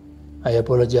question, I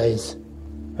apologize.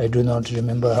 I do not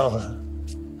remember, or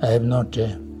I have not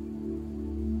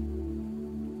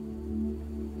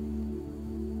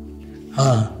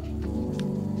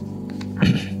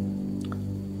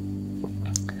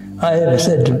I have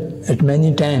said it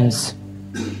many times,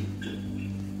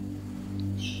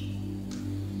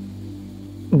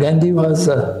 Gandhi was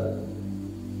a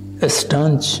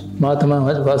staunch,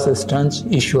 Mahatma was a staunch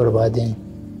Ishwarvadi,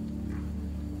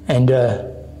 and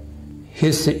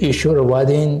his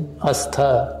Ishwarvadi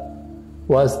Astha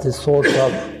was the source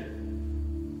of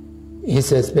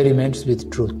his experiments with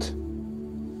truth.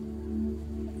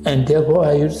 And therefore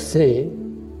I would say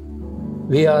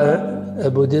we are a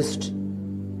Buddhist,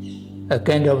 a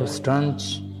kind of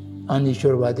staunch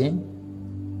un-Ishwarvadi,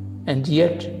 and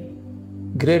yet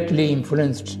greatly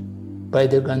influenced by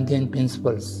the Gandhian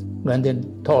principles, Gandhian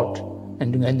thought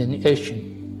and Gandhian action.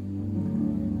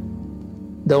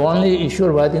 The only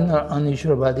Ishwarvadin or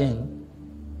un-Ishwarvadin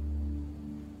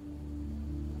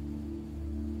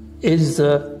is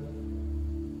a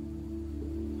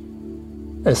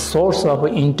source of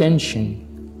intention.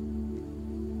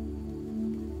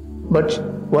 But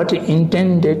what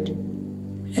intended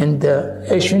and the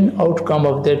action outcome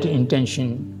of that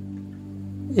intention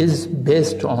is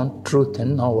based on truth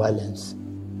and non-violence.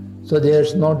 So there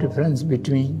is no difference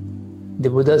between the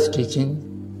Buddha's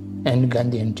teaching and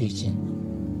Gandhian teaching.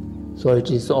 So it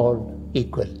is all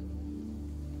equal.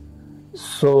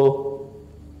 So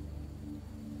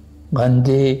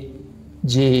Gandhi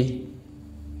ji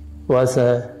was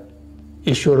a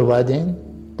Ishwarvadi,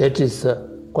 that is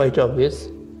quite obvious.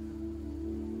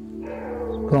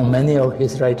 From many of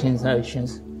his writings and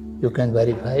actions, you can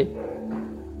verify.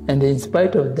 And in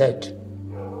spite of that,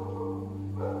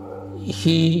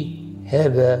 he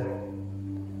have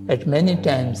at many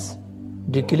times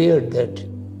declared that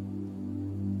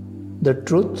the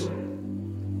truth,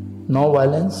 no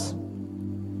violence,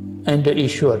 and the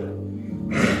Ishwar,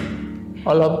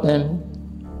 all of them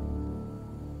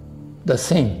the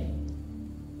same,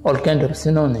 all kind of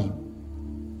synonym.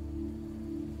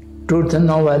 Truth and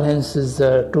non-violence is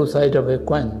two sides of a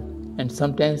coin, and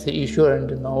sometimes the Ishwar and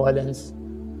the non-violence,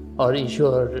 or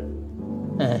Ishwar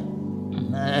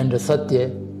and the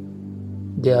Satya,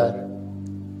 they are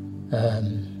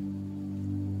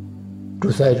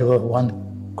two sides of one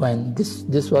coin.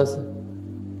 This was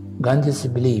Gandhi's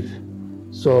belief.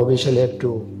 So we shall have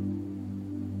to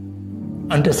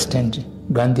understand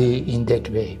Gandhi in that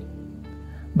way.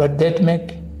 But that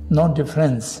make no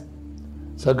difference.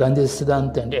 So Gandhi's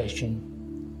Siddhanta and action.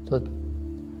 So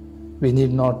we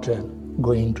need not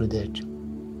go into that.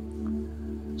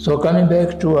 So coming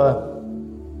back to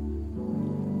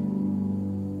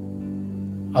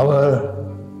our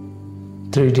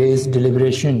 3 days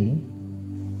deliberation,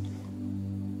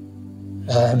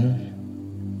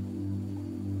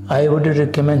 I would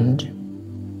recommend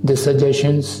the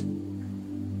suggestions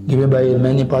given by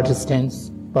many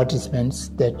participants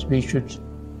that we should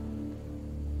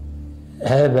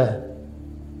have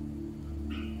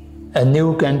a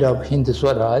new kind of Hindu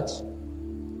Swaraj,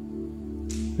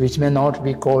 which may not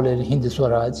be called a Hindu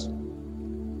Swaraj,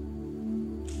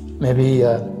 maybe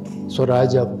a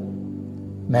Swaraj of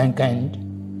mankind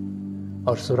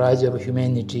or Swaraj of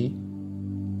humanity,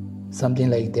 something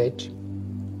like that,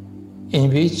 in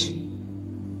which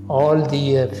all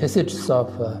the facets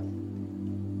of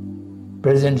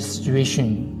present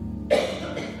situation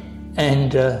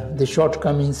and the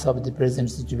shortcomings of the present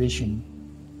situation,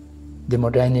 the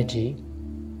modernity,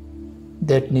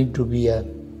 that need to be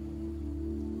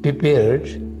prepared,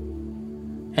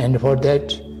 and for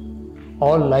that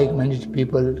all like-minded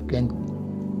people can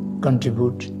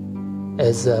contribute.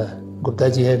 As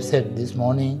Guptaji have said this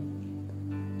morning,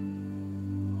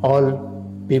 all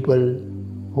people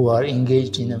who are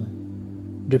engaged in a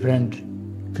different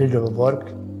field of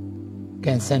work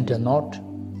can send a note,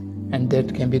 and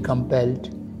that can be compiled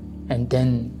and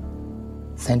then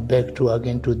sent back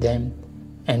again to them,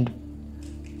 and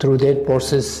through that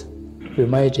process we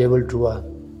might be able to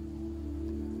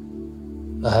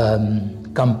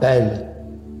compile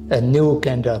a new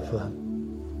kind of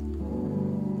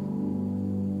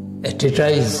a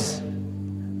treatise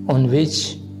on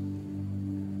which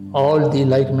all the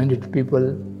like-minded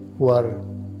people who are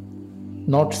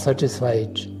not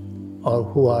satisfied or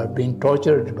who are being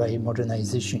tortured by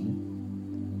modernization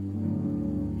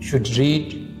should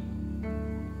read,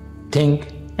 think,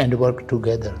 and work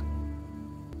together.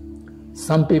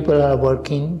 Some people are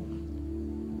working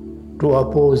to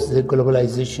oppose the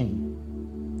globalization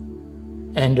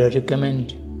and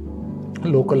recommend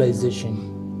localization.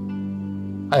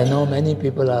 I know many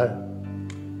people are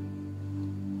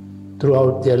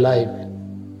throughout their life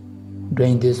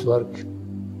doing this work.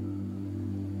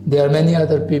 There are many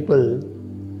other people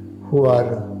who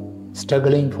are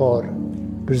struggling for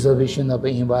preservation of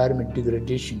environment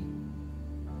degradation.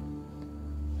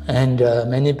 And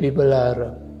many people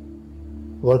are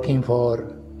working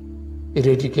for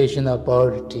eradication of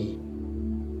poverty.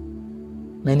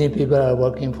 Many people are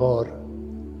working for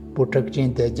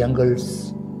protecting the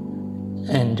jungles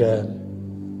and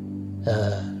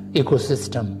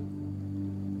ecosystem.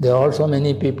 There are also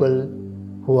many people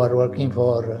who are working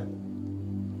for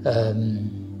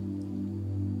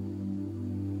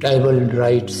tribal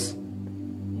rights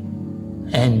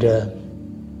and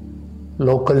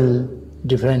local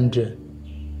different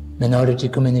minority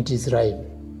communities' rights.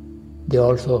 They are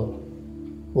also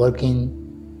working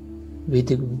with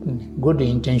good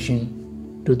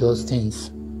intention to those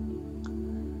things.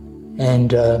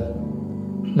 And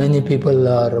many people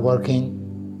are working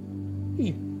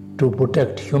to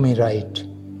protect human rights.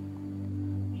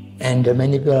 And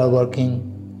many people are working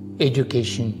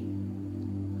education,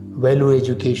 value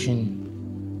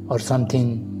education, or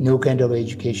something new kind of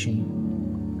education.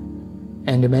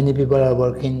 And many people are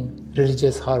working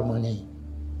religious harmony.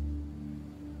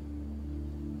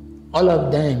 All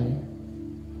of them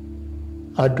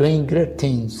are doing great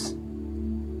things,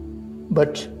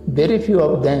 but very few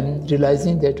of them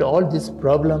realizing that all these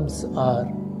problems are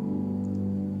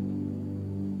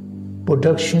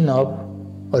production of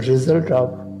or result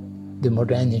of the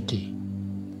modernity,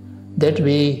 that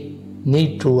we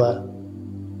need to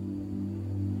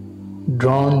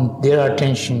draw their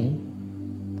attention.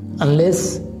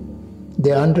 Unless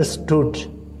they understood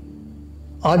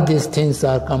all these things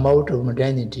are come out of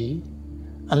modernity,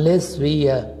 unless we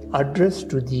address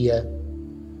to the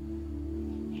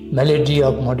melody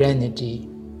of modernity,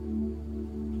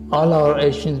 all our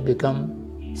actions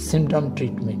become symptom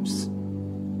treatments.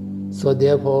 So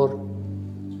therefore,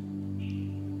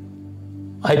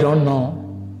 I don't know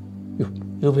if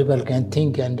you people can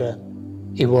think and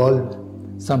evolve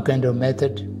some kind of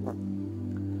method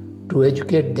to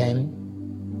educate them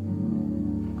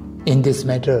in this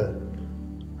matter.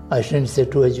 I shouldn't say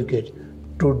to educate,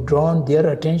 to draw their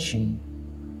attention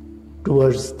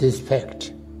towards this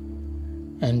fact.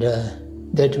 And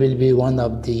that will be one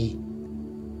of the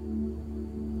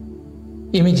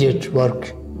immediate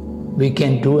work we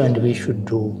can do and we should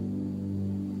do.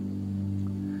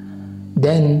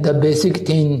 Then the basic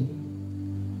thing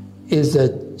is the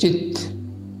Chit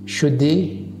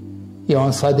Shuddhi,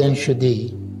 Yon Sadhan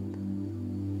Shuddhi.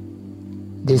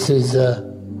 This is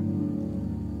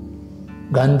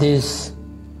Gandhi's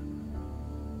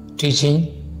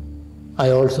teaching. I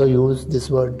also use this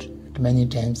word many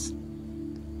times.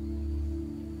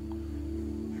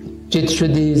 Chit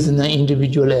Shuddhi is an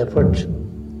individual effort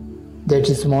that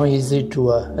is more easy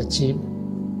to achieve.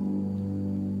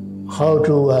 How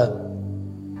to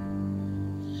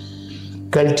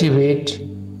cultivate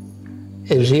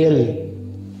a real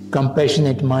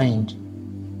compassionate mind,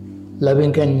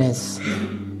 loving kindness,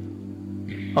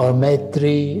 or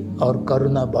Maitri or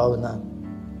Karuna Bhavana.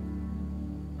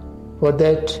 For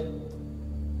that,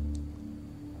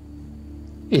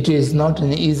 it is not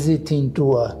an easy thing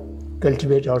to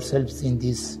cultivate ourselves in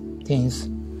these things.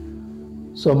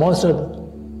 So most of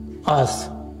us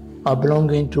are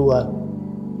belonging to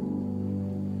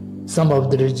some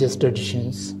of the religious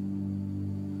traditions,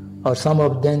 or some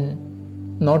of them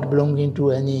not belonging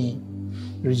to any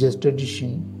religious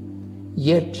tradition,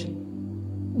 yet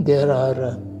there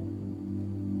are,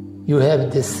 you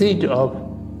have the seed of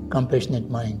compassionate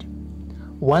mind.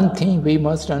 One thing we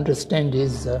must understand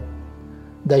is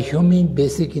the human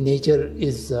basic nature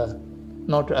is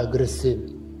not aggressive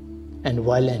and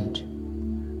violent.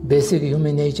 Basic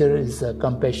human nature is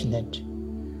compassionate.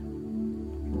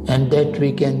 And that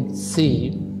we can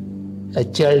see a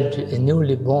child, a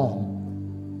newly born,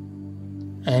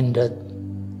 and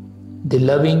the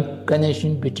loving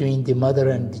connection between the mother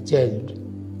and the child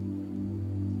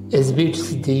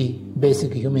exhibits the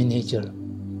basic human nature.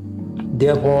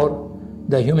 Therefore,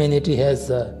 the humanity has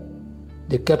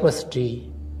the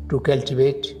capacity to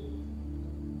cultivate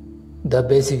the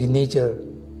basic nature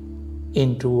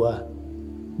into a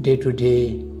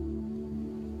day-to-day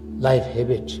life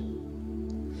habit.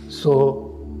 So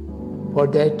for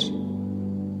that,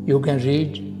 you can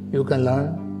read, you can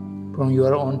learn from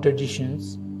your own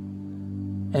traditions,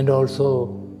 and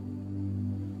also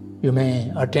you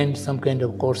may attend some kind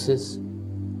of courses.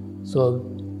 So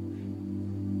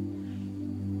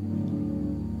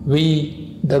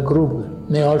we, the group,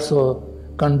 may also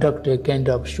conduct a kind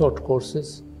of short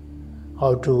courses,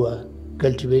 how to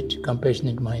cultivate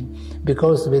compassionate mind.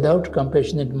 Because without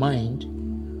compassionate mind,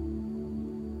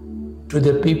 to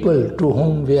the people to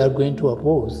whom we are going to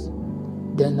oppose,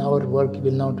 then our work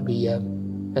will not be a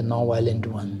non-violent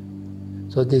one.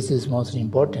 So this is most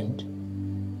important.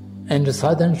 And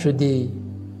sadhana shuddhi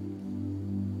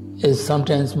is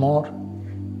sometimes more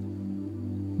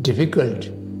difficult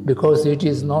because it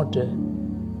is not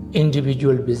an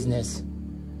individual business.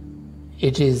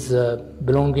 It is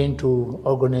belonging to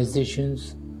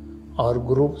organizations or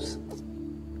groups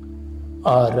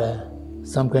or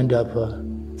some kind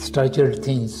of structured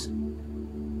things.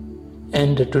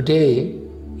 And today,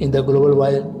 in the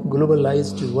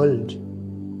globalized world,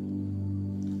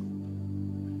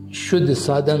 Shuddha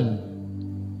sadhana,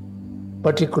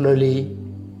 particularly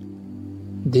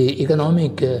the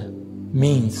economic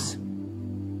means,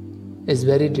 is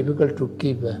very difficult to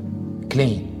keep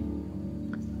clean.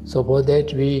 So for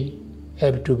that we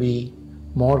have to be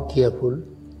more careful,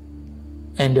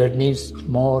 and it needs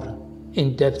more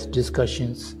in-depth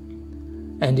discussions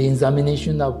and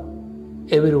examination of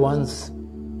everyone's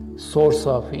source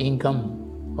of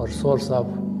income or source of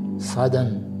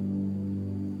sadhana.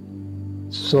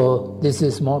 So this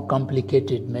is more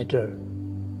complicated matter.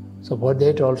 So for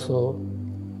that also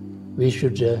we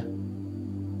should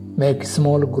make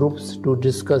small groups to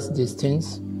discuss these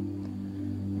things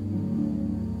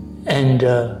and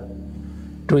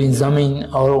to examine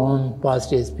our own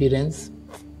past experience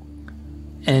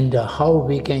and how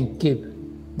we can keep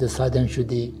the sadhana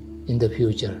shuddhi in the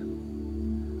future.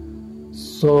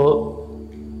 So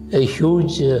a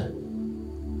huge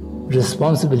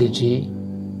responsibility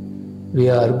we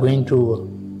are going to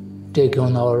take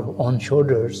on our own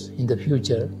shoulders in the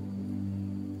future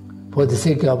for the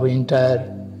sake of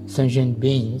entire sentient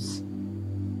beings.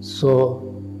 So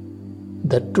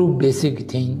the two basic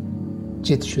thing,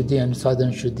 Chit Shuddhi and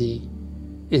Sadhana Shuddhi,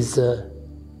 is the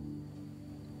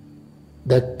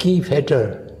key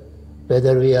factor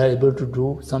whether we are able to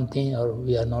do something or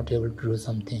we are not able to do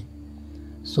something.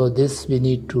 So this we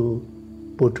need to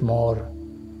put more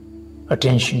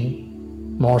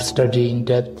attention, more study in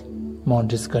depth, more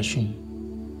discussion.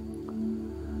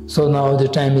 So now the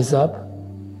time is up,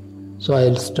 so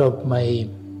I'll stop my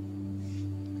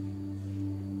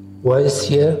voice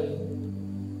here,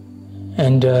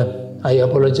 and I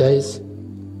apologize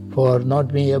for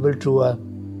not being able to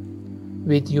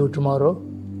with you tomorrow.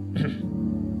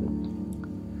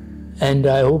 And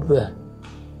I hope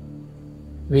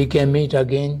we can meet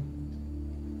again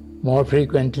more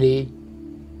frequently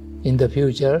in the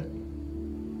future,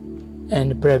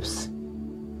 and perhaps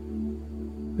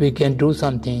we can do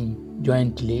something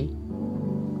jointly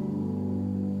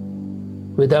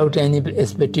without any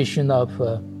expectation of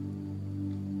a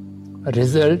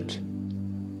result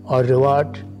or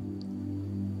reward.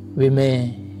 We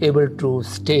may able to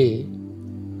stay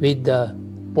with the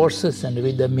process and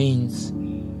with the means,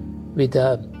 with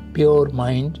a pure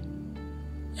mind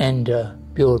and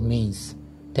pure means.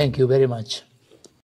 Thank you very much.